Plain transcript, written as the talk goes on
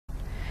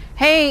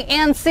Hey,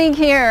 Ann Sieg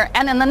here,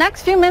 and in the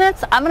next few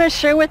minutes I'm going to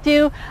share with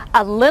you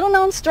a little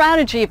known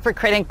strategy for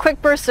creating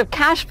quick bursts of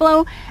cash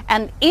flow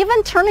and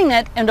even turning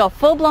it into a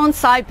full-blown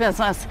side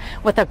business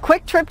with a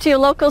quick trip to your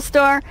local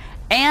store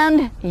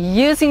and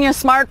using your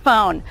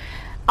smartphone.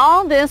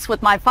 All this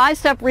with my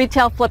 5-step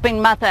retail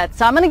flipping method.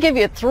 So I'm going to give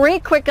you 3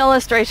 quick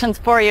illustrations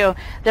for you.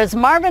 There's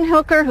Marvin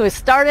Hooker, who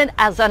started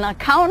as an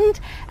accountant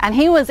and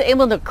he was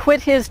able to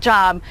quit his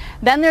job.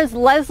 Then there's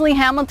Leslie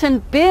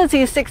Hamilton, busy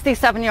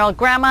 67-year-old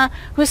grandma,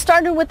 who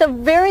started with a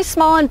very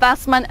small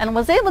investment and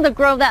was able to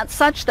grow that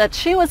such that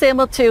she was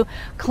able to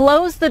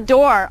close the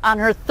door on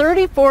her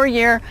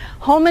 34-year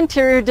home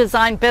interior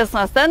design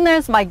business. Then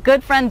there's my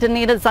good friend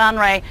Danita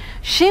Zanre.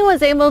 She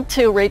was able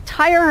to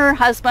retire her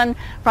husband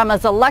from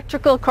his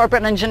electrical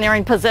corporate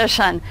engineering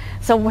position.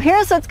 So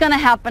here's what's going to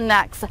happen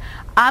next.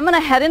 I'm going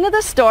to head into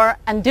the store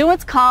and do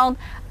what's called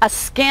a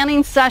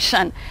scanning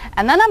session,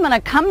 and then I'm going to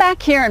come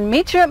back here and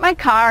meet you at my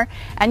car,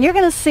 and you're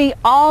going to see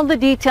all the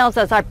details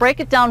as I break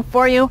it down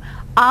for you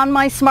on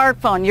my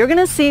smartphone. You're going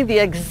to see the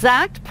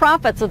exact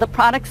profits of the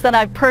products that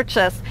I've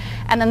purchased,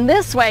 and in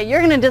this way you're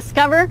going to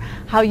discover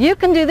how you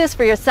can do this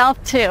for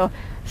yourself too,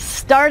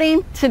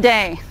 starting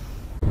today.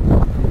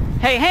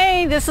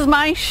 Hey, this is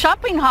my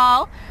shopping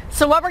haul.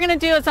 So what we're going to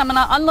do is I'm going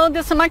to unload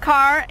this in my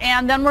car,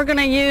 and then we're going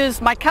to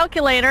use my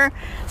calculator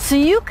so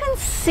you can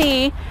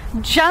see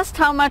just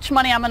how much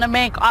money I'm going to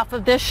make off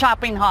of this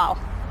shopping haul.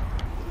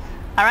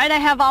 Alright, I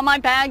have all my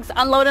bags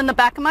unloaded in the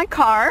back of my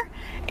car,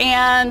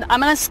 and I'm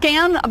going to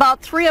scan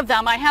about 3 of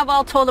them. I have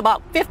all told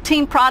about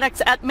 15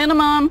 products at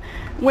minimum.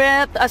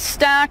 With a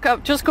stack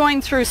of just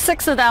going through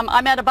 6 of them,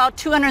 I'm at about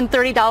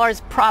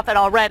 $230 profit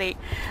already.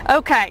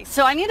 Okay,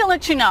 so I need to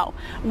let you know,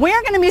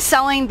 we're going to be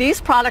selling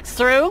these products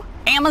through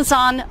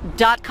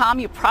Amazon.com.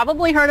 You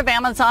probably heard of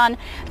Amazon.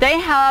 They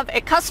have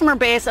a customer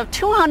base of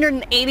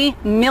 280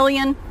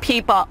 million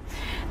people.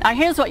 Now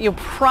here's what you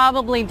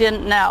probably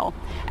didn't know,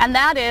 and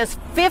that is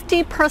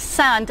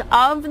 50%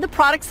 of the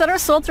products that are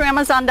sold through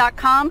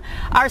Amazon.com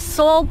are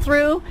sold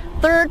through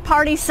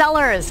third-party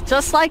sellers,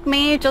 just like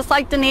me, just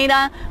like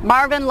Danita,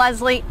 Marvin,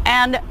 Leslie,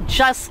 and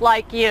just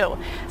like you.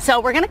 So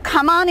we're going to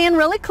come on in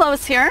really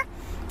close here,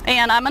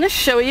 and I'm going to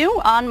show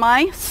you on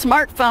my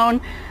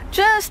smartphone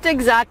just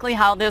exactly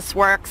how this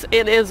works.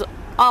 It is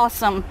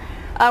awesome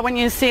when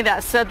you see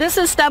this. So this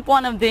is step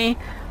 1 of the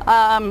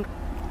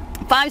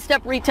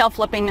 5-step retail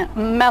flipping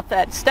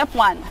method. Step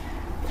 1,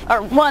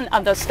 or one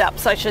of the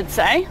steps I should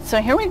say.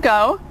 So here we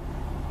go.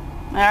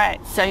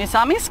 Alright, so you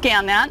saw me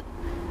scan that,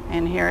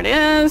 and here it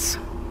is.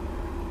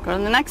 Go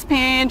to the next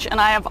page, and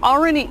I have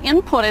already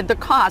inputted the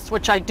cost,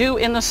 which I do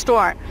in the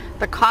store.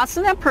 The cost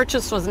of that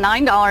purchase was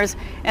 $9,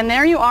 and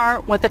there you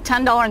are with a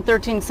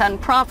 $10.13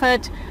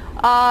 profit.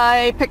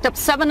 I picked up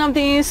 7 of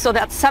these, so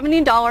that's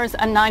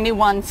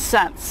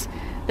 $70.91.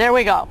 There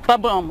we go.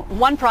 Ba-boom.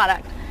 1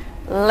 product.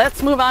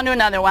 Let's move on to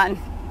another one.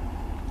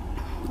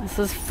 This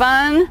is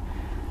fun.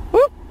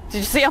 Whoop. Did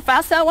you see how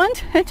fast that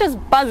went? It just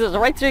buzzes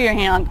right through your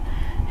hand.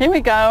 Here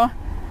we go.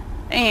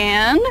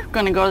 And I'm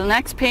going to go to the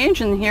next page,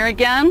 and here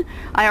again,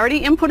 I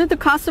already inputted the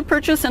cost of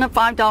purchase in at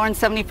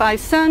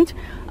 $5.75.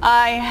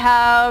 I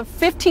have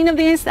 15 of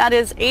these. That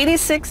is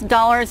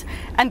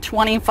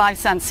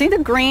 $86.25. See the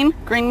green?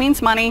 Green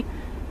means money,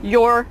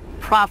 your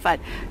profit.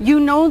 You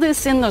know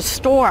this in the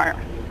store.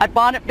 I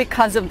bought it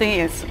because of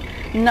these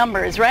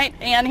numbers, right?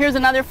 And here's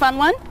another fun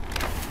one.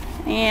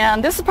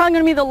 And this is probably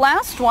going to be the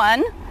last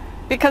one,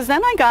 because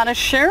then I got to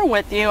share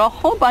with you a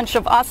whole bunch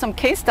of awesome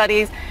case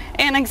studies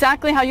and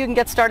exactly how you can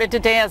get started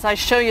today as I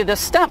show you the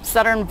steps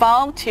that are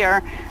involved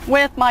here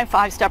with my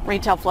 5-step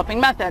retail flipping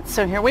method.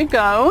 So here we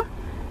go.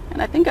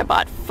 And I think I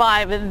bought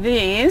 5 of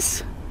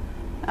these.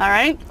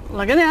 Alright,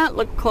 look at that.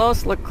 Look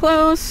close, look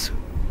close.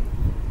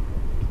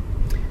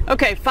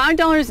 Okay,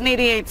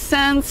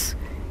 $5.88.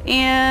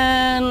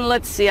 And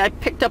let's see, I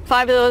picked up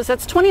 5 of those.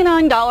 That's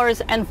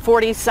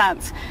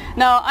 $29.40.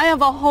 Now, I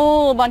have a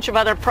whole bunch of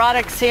other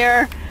products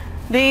here.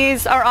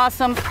 These are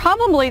awesome.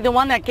 Probably the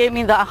one that gave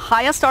me the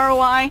highest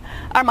ROI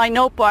are my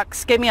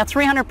notebooks. Gave me a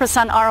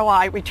 300%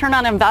 ROI, return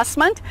on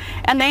investment.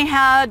 And they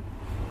had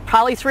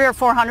probably 300 or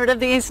 400 of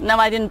these. No,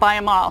 I didn't buy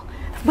them all.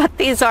 But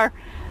these are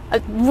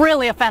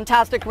really a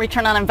fantastic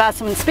return on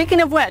investment.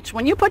 Speaking of which,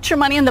 when you put your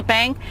money in the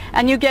bank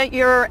and you get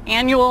your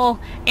annual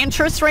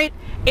interest rate,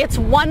 it's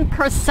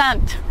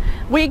 1%.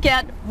 We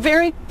get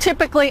very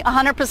typically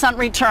 100%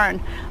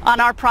 return on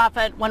our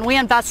profit when we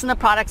invest in the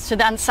products to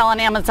then sell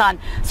on Amazon.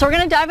 So we're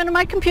going to dive into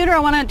my computer. I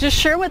want to just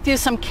share with you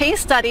some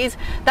case studies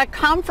that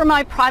come from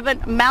my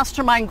private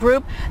mastermind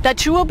group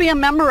that you will be a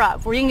member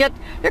of, where you can get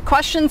your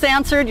questions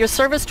answered, your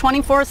service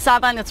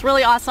 24/7. It's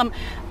really awesome.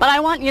 But I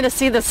want you to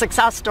see the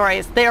success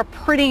stories. They are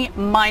pretty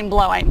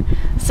mind-blowing.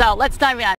 So let's dive in.